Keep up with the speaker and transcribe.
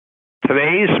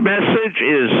Today's message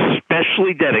is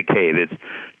specially dedicated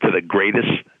to the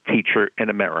greatest teacher in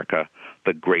America,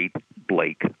 the great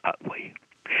Blake Utley.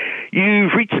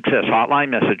 You've reached Success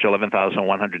Hotline, message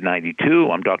 11,192.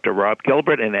 I'm Dr. Rob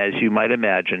Gilbert, and as you might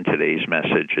imagine, today's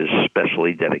message is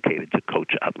specially dedicated to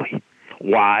Coach Utley.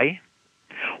 Why?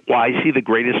 Why is he the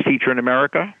greatest teacher in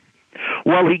America?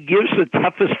 Well, he gives the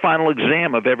toughest final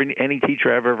exam of any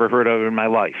teacher I've ever heard of in my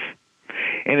life.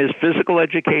 In his physical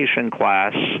education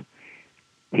class,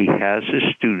 he has his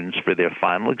students, for their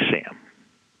final exam,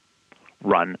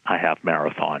 run a half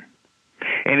marathon.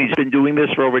 And he's been doing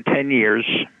this for over 10 years.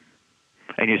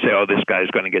 And you say, oh, this guy's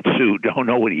going to get sued. Oh,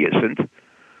 no, he isn't.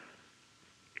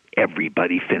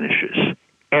 Everybody finishes.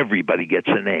 Everybody gets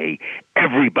an A.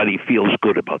 Everybody feels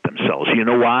good about themselves. You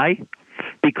know why?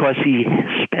 Because he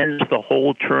spends the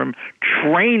whole term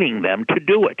training them to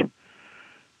do it.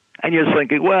 And you're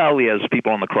thinking, well, he has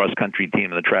people on the cross-country team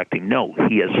and the track team. No,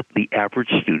 he has the average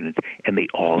student, and they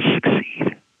all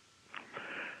succeed.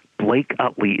 Blake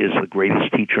Utley is the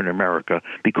greatest teacher in America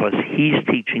because he's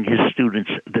teaching his students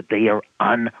that they are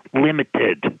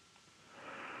unlimited.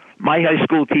 My high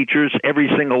school teachers, every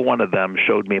single one of them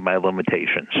showed me my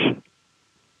limitations.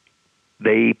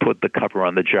 They put the cover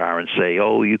on the jar and say,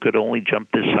 oh, you could only jump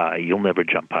this high. You'll never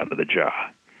jump out of the jar,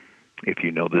 if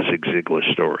you know the Zig Ziglar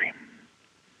story.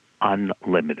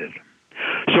 Unlimited.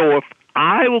 So if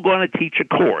I were going to teach a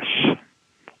course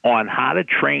on how to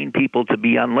train people to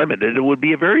be unlimited, it would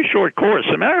be a very short course.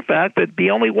 As a matter of fact, there'd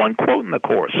be only one quote in the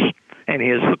course, and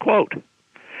here's the quote.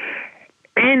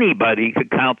 Anybody could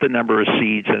count the number of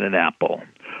seeds in an apple.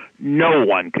 No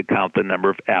one could count the number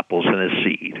of apples in a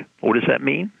seed. What does that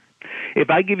mean?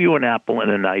 If I give you an apple and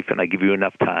a knife and I give you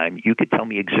enough time, you could tell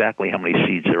me exactly how many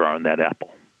seeds there are in that apple.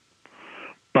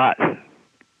 But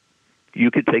you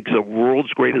could take the world's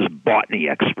greatest botany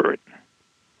expert,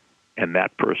 and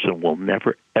that person will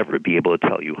never, ever be able to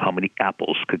tell you how many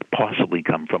apples could possibly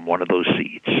come from one of those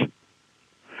seeds.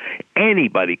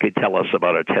 Anybody could tell us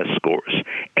about our test scores.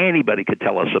 Anybody could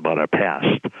tell us about our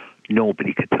past.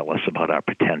 Nobody could tell us about our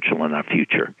potential and our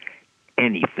future.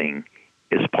 Anything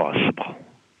is possible.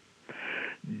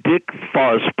 Dick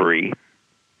Fosbury,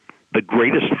 the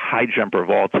greatest high jumper of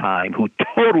all time, who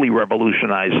totally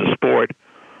revolutionized the sport,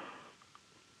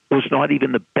 was not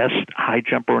even the best high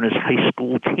jumper on his high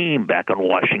school team back in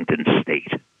Washington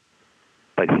State.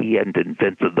 But he hadn't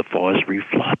invented the Fosbury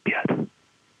flop yet.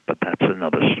 But that's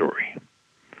another story.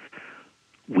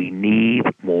 We need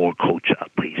more Coach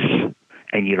Utleys.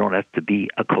 And you don't have to be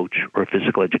a coach or a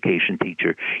physical education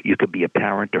teacher. You could be a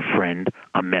parent, a friend,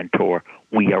 a mentor.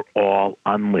 We are all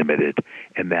unlimited,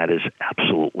 and that is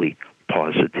absolutely,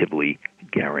 positively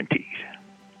guaranteed.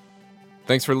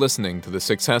 Thanks for listening to the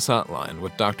Success Hotline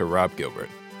with Dr. Rob Gilbert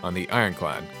on the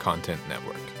Ironclad Content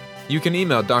Network. You can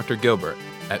email Dr. Gilbert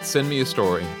at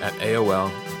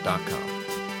sendmeastory@aol.com.